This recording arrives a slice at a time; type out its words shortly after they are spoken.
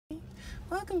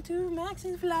Welcome to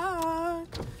Max's vlog.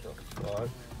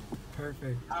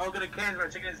 Perfect. I will get a can for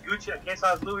chicken is Gucci. I can't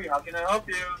saw Louis. How can I help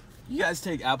you? You guys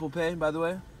take Apple Pay, by the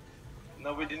way?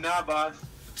 No, we did not, boss.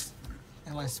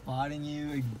 Am I spotting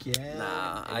you again?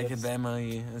 Nah, I can Venmo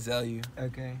you and Zelle you.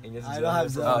 Okay. I don't have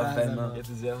Zelle. Oh, Venmo. You have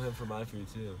to Zelle him for mine for you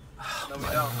too. No, we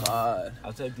don't. God.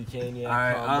 I'll take the Caniac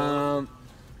Alright,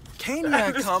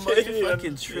 Caniac combo, you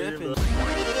fucking tripping.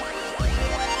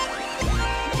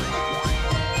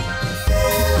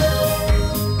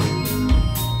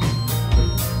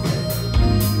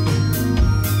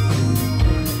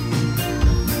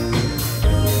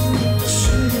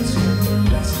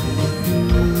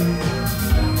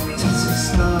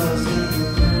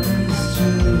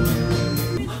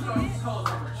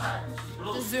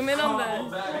 Zoom in on the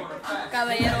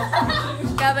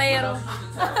caballero.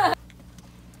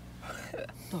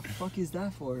 What the fuck is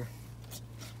that for?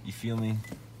 You feel me?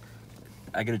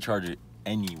 I gotta charge it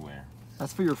anywhere.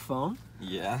 That's for your phone?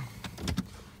 Yeah.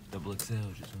 Double XL,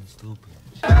 just on stupid.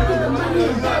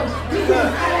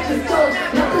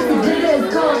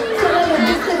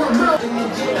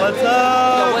 What's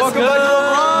up? What's Welcome good? back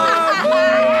to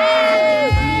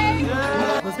the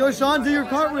vlog. Let's go, Sean, do your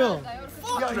cartwheel.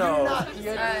 No.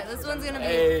 Alright, this one's gonna be.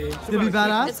 Hey. It's gonna be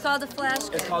badass. It's called the Flash.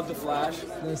 It's called the Flash.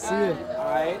 Let's see it.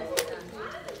 Alright.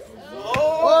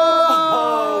 Oh!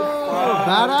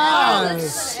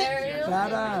 Badass. Ariel.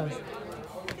 Badass.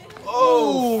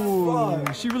 Oh!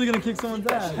 Is she really gonna kick someone's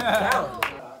ass?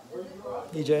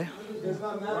 EJ.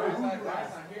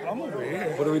 I'm over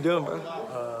here. What are we doing, bro?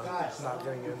 Not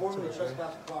getting into the show.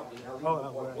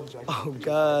 Oh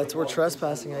god, so we're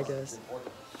trespassing, I guess.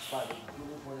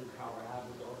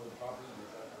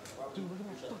 Dude, look at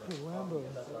that fucking Lambo.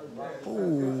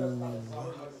 Ooh.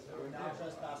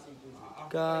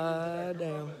 God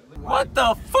damn. What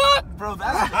the fuck? Bro,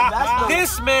 that's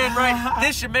this man right.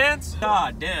 This your man's?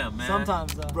 God damn, man.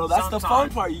 Sometimes, though. Bro, that's the fun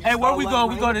part. Hey, where we going?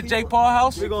 We going to Jake Paul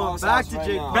house? We're going back to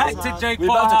Jake Paul. Back to Jake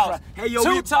Paul house. Hey, yo,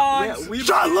 Two times. Yeah, we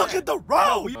try to look at the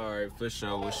road. Alright, for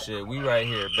sure. Well, shit, we right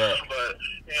here, bet. But,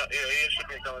 yeah, you should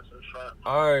be coming to the front.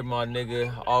 Alright, my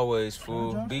nigga. Always,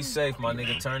 fool. Be safe, my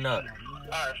nigga. Turn up.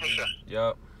 Alright, for sure.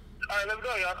 Yup. Alright, let's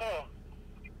go, y'all. Come on.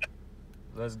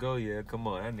 Let's go, yeah. Come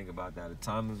on. That nigga about to have the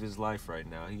time of his life right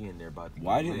now. He in there about to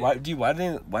Why get didn't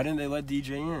why didn't they let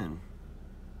DJ in?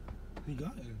 He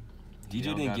got it.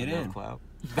 DJ didn't get in.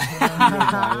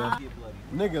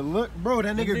 Nigga, look, bro.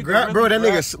 That nigga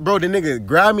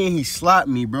grabbed me and he slapped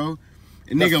me, bro.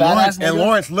 And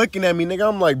Lawrence looking at me, nigga.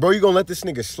 I'm like, bro, you gonna let this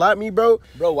nigga slap me, bro?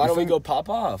 Bro, why don't we go pop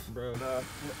off? Bro.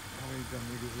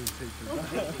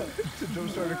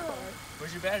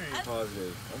 Where's your battery?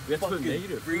 Positive. We have to put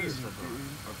negative. Freeze. Or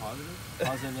positive?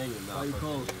 Positive, negative. No, you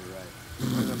cold?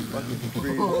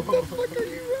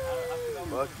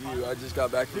 Fuck you. I just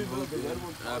got back from hooping at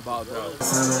Bodak.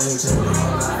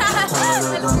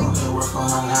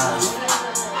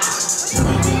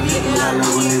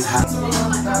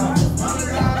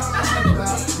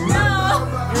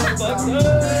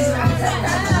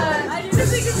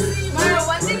 Mario,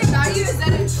 one thing about you is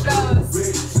that it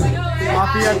shows. Like,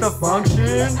 Coffee at the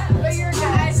function. but your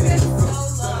guys get so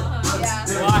low.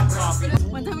 Yeah.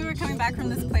 One time we were coming back from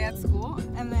this play at school,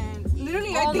 and then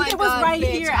literally I Oh think my it was God, right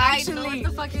bitch, here I know actually. what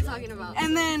the fuck you're talking about.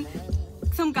 And then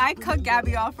some guy cut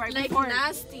Gabby off right Like before.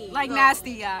 nasty. Like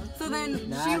nasty, yeah. So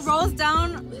then she rolls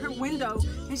down her window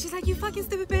and she's like, "You fucking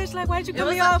stupid bitch! Like, why did you cut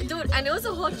me off?" Dude, and it was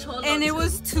a whole cholo. And it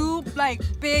was two like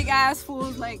big ass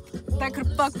fools like that could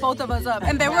fuck both of us up,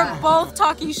 and they were both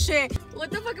talking shit. What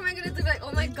the fuck am I gonna do? Like,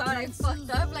 oh my god, I fucked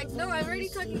up. Like, no, I'm already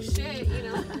talking shit, you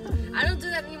know. I don't do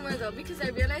that anymore though because I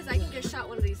realize I can get shot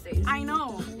one of these days. I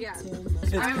know. Yeah.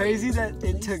 It's crazy that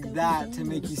it took that to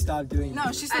make you stop doing it.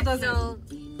 No, she still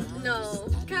doesn't. No.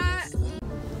 Cat.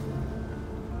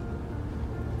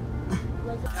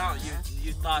 No,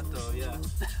 you thought though, yeah.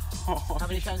 How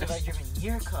many times have I driven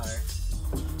your car?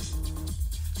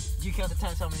 Do you count the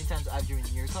times how many times I've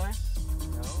driven your car?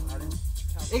 No, I didn't.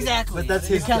 Exactly. But that's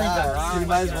his counting gas. that. He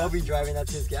might as well be driving.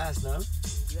 That's his gas, no?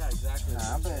 Yeah, exactly.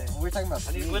 Nah, but we're talking about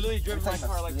And he speed. literally driven We're my talking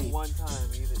car about like speed. one time,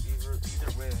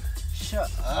 either way.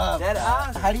 Shut up. Dead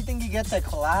ass. How do you think you get to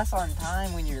class on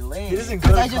time when you're late? He doesn't go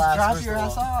to I just class, dropped first your of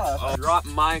ass all. off. I dropped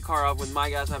my car off with my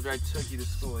gas after I took you to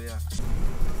school, yeah.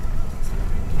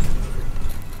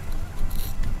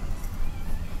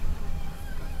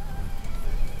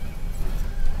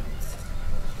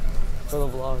 For the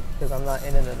vlog, because I'm not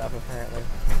in it enough apparently.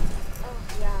 Oh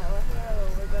yeah,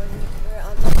 we're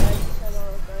on the right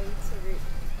channel going to Route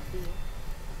B.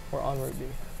 We're on Route B.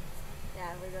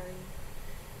 Yeah, we're driving.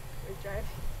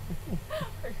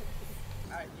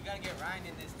 Alright, you gotta get Ryan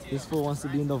in this too. This fool wants to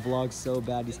be in the vlog so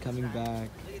bad. He's coming back.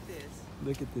 Look at this.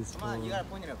 Look at this Come on, fool. you gotta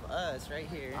point it at us right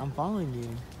here. I'm following you.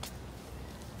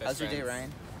 How's your day,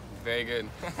 Ryan? Very good.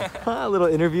 A little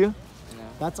interview. No.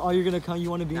 That's all you're gonna come. You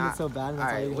want to be in it so bad. And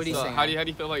that's all Alright, you're what are you gonna saying? How do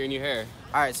you feel about your new hair?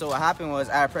 Alright, so what happened was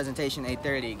I had a presentation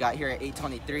 8:30, got here at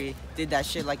 8:23, did that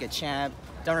shit like a champ.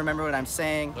 Don't remember what I'm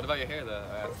saying. What about your hair, though?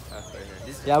 I asked right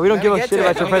here. Yeah, we don't give a shit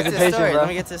about your presentation, bro. Let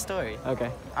me get to the story.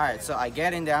 Okay. Alright, so I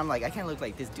get in there, I'm like, I can't look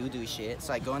like this doo-doo shit.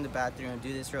 So I go in the bathroom,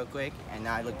 do this real quick, and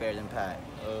now I look better than Pat.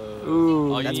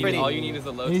 Ooh. All you need is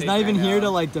a low He's tape not even right here now. to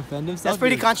like defend himself. That's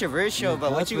pretty controversial, but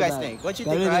what that's you for guys that. think? What you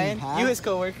Better think, than Ryan? Pat? You his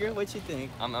co-worker, what you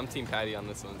think? I'm Team Patty on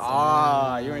this one. So.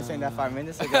 Ah, you weren't saying that 5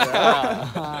 minutes ago.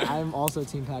 I'm also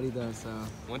Team Patty though, so.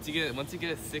 Once you get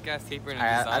a sick ass taper and a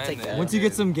Alright, design, I'll take that. then Once you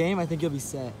get some game, I think you'll be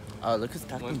set. Oh, look who's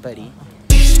talking, buddy.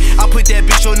 I put that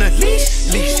bitch on the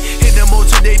leash. Hit them all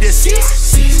today to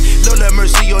cease. Lord have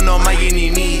mercy on all my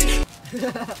enemies.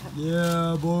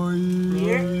 Yeah, boy.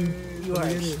 You are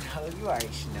a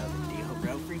schnubby deal,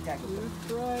 bro. Free tackle.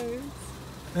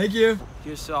 Thank you.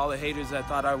 Here's to all the haters that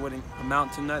thought I wouldn't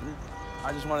amount to nothing.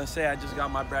 I just want to say I just got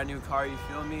my brand new car, you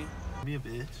feel me? Be a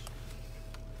bitch.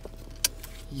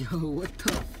 Yo, what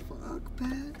the fuck,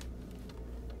 man?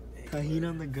 Tahini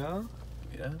on the go?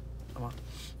 Yeah, come on.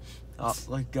 Oh,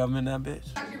 like gum in that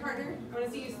bitch. Talk to your partner. I want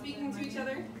to see you speaking to each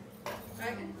other.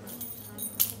 Right?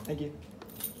 Thank you.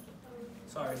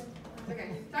 Sorry.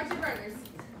 Okay. Talk to your partners.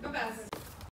 Go fast.